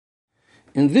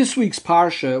In this week's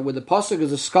Parsha, where the Pasuk is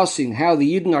discussing how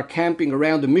the Yidden are camping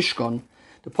around the Mishkan,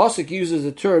 the Pasuk uses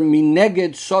the term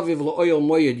mineged soviv lo'oyel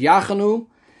moyed yachanu.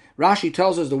 Rashi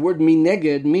tells us the word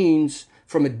mineged means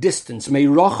from a distance.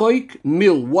 Meirochoik,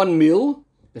 mil, 1 mil,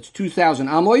 that's 2,000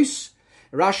 amos.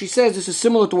 Rashi says this is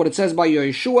similar to what it says by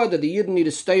Yeshua, that the Yidden need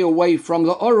to stay away from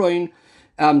the Oroin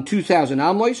 2,000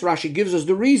 amos. Rashi gives us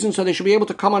the reason, so they should be able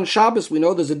to come on Shabbos. We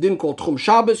know there's a din called Tchum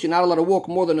Shabbos. You're not allowed to walk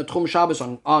more than a Tchum Shabbos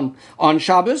on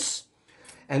Shabbos.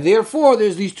 And therefore,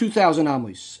 there's these 2,000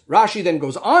 amos. Rashi then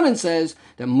goes on and says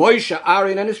that Moshe,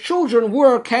 Aaron, and his children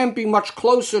were camping much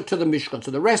closer to the Mishkan. So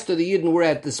the rest of the Yidden were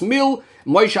at this mill.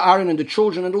 Moshe, Aaron, and the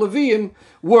children and the Leviim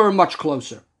were much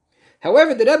closer.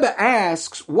 However, the Rebbe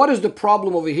asks, what is the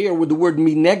problem over here with the word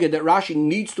mineged that Rashi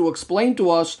needs to explain to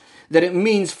us that it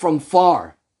means from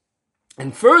far?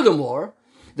 And furthermore,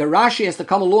 the Rashi has to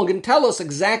come along and tell us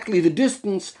exactly the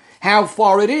distance, how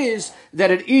far it is,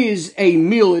 that it is a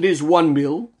mil, it is 1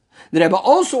 mil. The Rebbe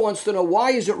also wants to know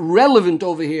why is it relevant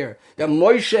over here that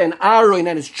Moshe and Aaron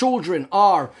and his children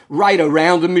are right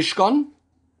around the Mishkan.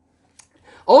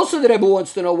 Also, the Rebbe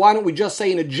wants to know, why don't we just say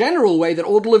in a general way that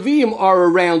all the Leviim are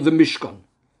around the Mishkan?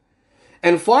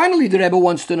 And finally, the Rebbe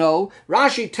wants to know,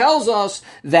 Rashi tells us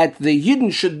that the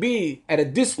Yidden should be at a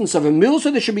distance of a mil,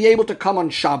 so they should be able to come on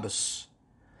Shabbos.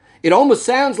 It almost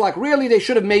sounds like really they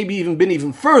should have maybe even been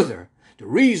even further. The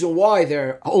reason why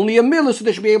they're only a mil is so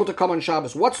they should be able to come on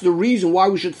Shabbos. What's the reason why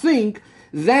we should think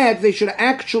that they should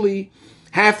actually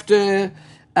have to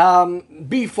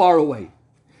be far away?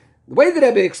 The way the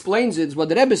Rebbe explains it is, what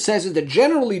the Rebbe says is that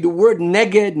generally the word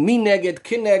neged, mineged,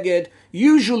 kineged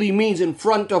usually means in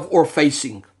front of or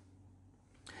facing.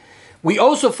 We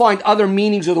also find other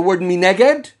meanings of the word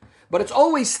mineged, but it's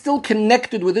always still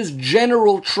connected with this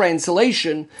general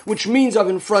translation, which means of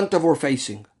in front of or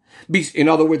facing. In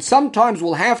other words, sometimes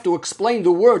we'll have to explain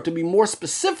the word to be more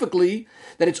specifically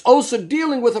that it's also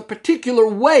dealing with a particular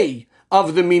way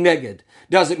of the mineged.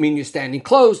 Does it mean you're standing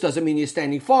close? Does it mean you're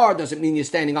standing far? Does it mean you're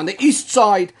standing on the east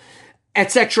side?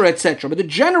 Etc., etc. But the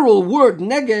general word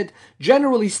neged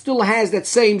generally still has that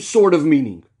same sort of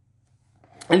meaning.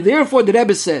 And therefore the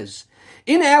Rebbe says,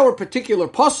 in our particular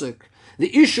pasuk,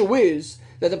 the issue is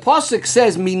that the pasuk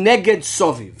says mineged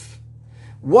soviv.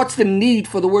 What's the need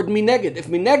for the word mineged? If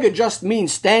mineged just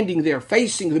means standing there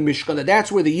facing the Mishkan,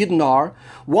 that's where the Yidden are,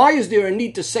 why is there a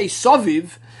need to say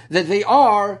soviv that they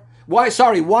are? Why,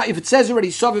 if it says already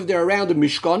soviv they're around the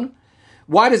Mishkan,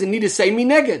 why does it need to say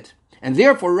mineged? And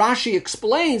therefore Rashi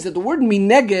explains that the word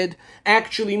mineged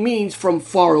actually means from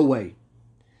far away.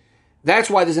 That's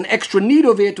why there's an extra need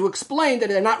over here to explain that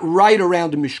they're not right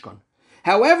around the Mishkan.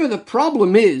 However, the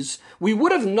problem is, we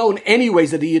would have known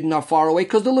anyways that the Yidden are far away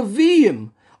because the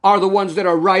Leviim are the ones that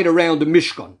are right around the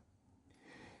Mishkan.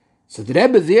 So the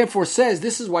Rebbe therefore says,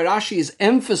 this is why Rashi is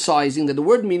emphasizing that the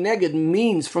word mineged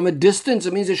means from a distance.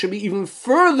 It means it should be even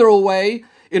further away.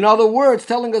 In other words,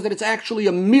 telling us that it's actually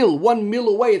a mil, 1 mil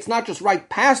away. It's not just right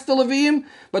past the Leviim,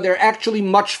 but they're actually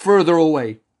much further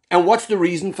away. And what's the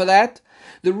reason for that?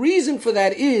 The reason for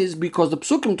that is because the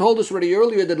Psukim told us already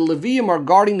earlier that the Leviim are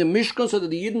guarding the Mishkan so that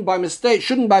the Yidden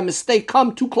shouldn't by mistake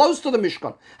come too close to the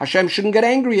Mishkan. Hashem shouldn't get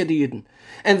angry at the Yidden.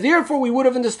 And therefore we would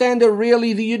have understood that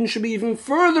really the Yidden should be even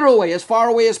further away, as far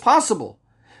away as possible.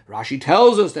 Rashi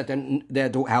tells us that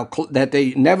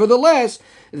they nevertheless,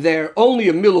 they're only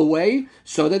a mil away,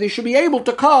 so that they should be able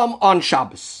to come on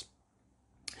Shabbos.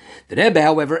 The Rebbe,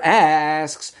 however,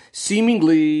 asks,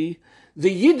 seemingly,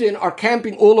 the Yidden are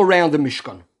camping all around the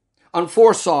Mishkan, on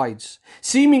 4 sides.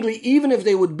 Seemingly, even if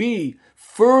they would be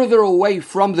further away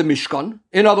from the Mishkan,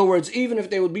 in other words, even if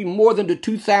they would be more than the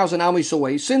 2,000 amos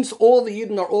away, since all the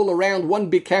Yidden are all around one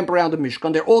big camp around the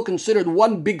Mishkan, they're all considered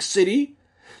one big city,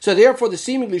 so therefore there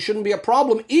seemingly shouldn't be a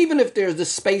problem. Even if there's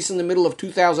this space in the middle of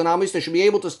 2,000 amos, they should be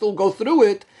able to still go through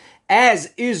it,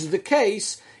 as is the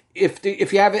case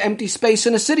if you have an empty space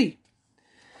in a city.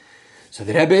 So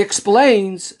the Rebbe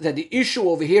explains that the issue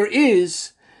over here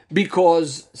is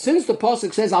because since the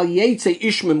pasuk says al yetze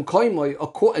ishmim koimoy,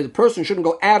 a person shouldn't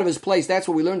go out of his place. That's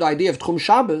where we learned the idea of Tchum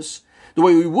Shabbos. The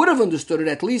way we would have understood it,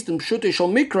 at least in Pshutei Shel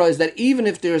Mikra, is that even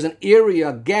if there's an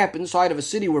area, gap inside of a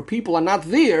city where people are not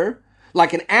there,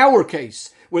 like in our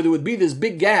case, where there would be this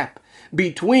big gap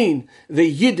between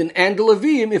the Yidden and the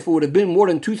Leviim, if it would have been more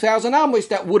than 2,000 amos,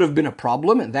 that would have been a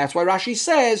problem, and that's why Rashi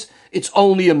says it's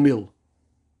only a mil.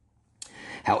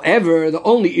 However, the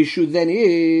only issue then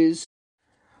is,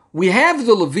 we have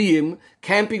the Leviim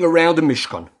camping around the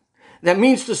Mishkan. That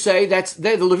means to say that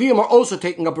the Leviim are also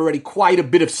taking up already quite a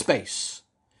bit of space.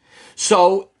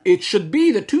 So it should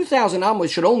be the 2,000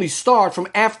 amos should only start from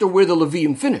after where the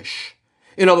Leviim finish.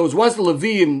 In other words, once the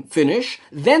Levium finish,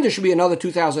 then there should be another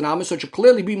 2,000 amos, so it should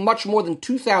clearly be much more than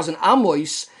 2,000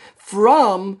 amos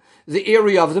from the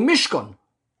area of the Mishkan.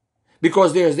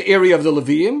 Because there's the area of the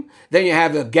Levium, then you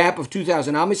have a gap of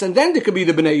 2,000 amos, and then there could be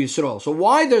the Bnei Yisrael. So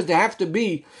why does there have to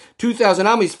be 2,000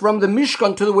 amos from the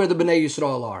Mishkan to where the Bnei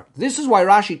Yisrael are? This is why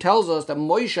Rashi tells us that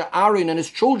Moshe, Aaron, and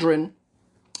his children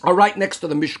are right next to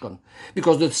the Mishkan.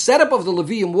 Because the setup of the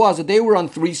Levium was that they were on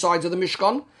three sides of the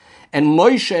Mishkan, and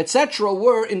Moshe, etc.,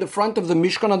 were in the front of the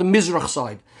Mishkan on the Mizrach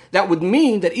side. That would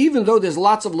mean that even though there's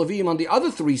lots of Levium on the other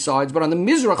three sides, but on the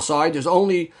Mizrach side, there's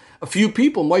only a few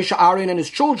people, Moshe, Aaron, and his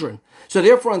children. So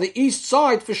therefore, on the east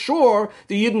side, for sure,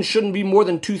 the Yidden shouldn't be more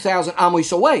than 2,000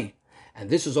 amos away. And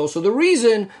this is also the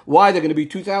reason why they're going to be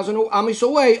 2,000 amos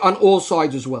away on all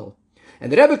sides as well.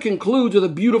 And the Rebbe concludes with a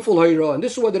beautiful Haira, and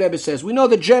this is what the Rebbe says. We know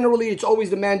that generally it's always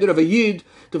the mandate of a Yid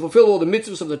to fulfill all the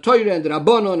mitzvahs of the Torah and the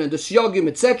Rabbanon and the Siyagim,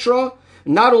 etc.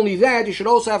 Not only that, you should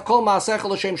also have Kol Ma'asech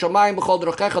L'Shem Shamayim B'chol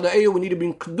D'Rachecha Da'eu. We need to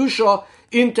bring Kedusha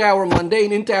into our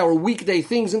mundane, into our weekday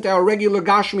things, into our regular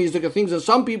Gashmis, the things that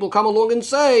some people come along and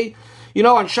say,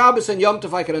 on Shabbos and Yom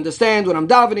Tov I can understand, when I'm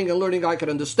davening and learning I can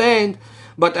understand,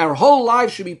 but our whole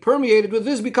life should be permeated with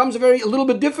this becomes a little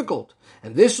bit difficult.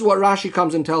 And this is what Rashi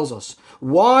comes and tells us.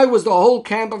 Why was the whole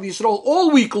camp of Yisrael all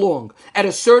week long at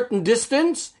a certain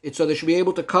distance? It's so they should be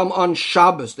able to come on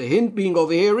Shabbos. The hint being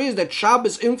over here is that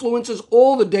Shabbos influences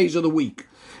all the days of the week.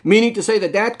 Meaning to say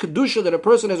that Kedusha that a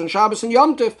person has on Shabbos and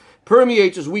Yom Tov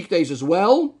permeates his weekdays as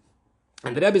well.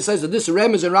 And the Rebbe says that this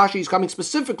Remez in Rashi is coming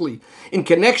specifically in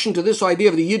connection to this idea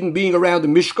of the Yidden being around the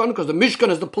Mishkan, because the Mishkan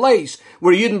is the place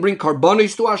where Yidden bring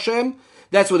karbanos to Hashem.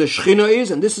 That's where the Shechina is,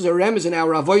 and this is a Remez in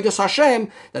our Avodas Hashem,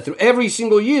 that through every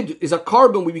single Yid is a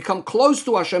carbon, we become close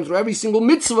to Hashem through every single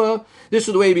mitzvah. This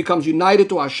is the way he becomes united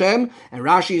to Hashem, and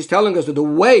Rashi is telling us that the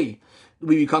way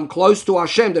we become close to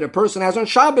Hashem that a person has on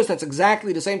Shabbos, that's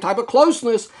exactly the same type of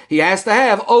closeness he has to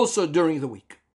have also during the week.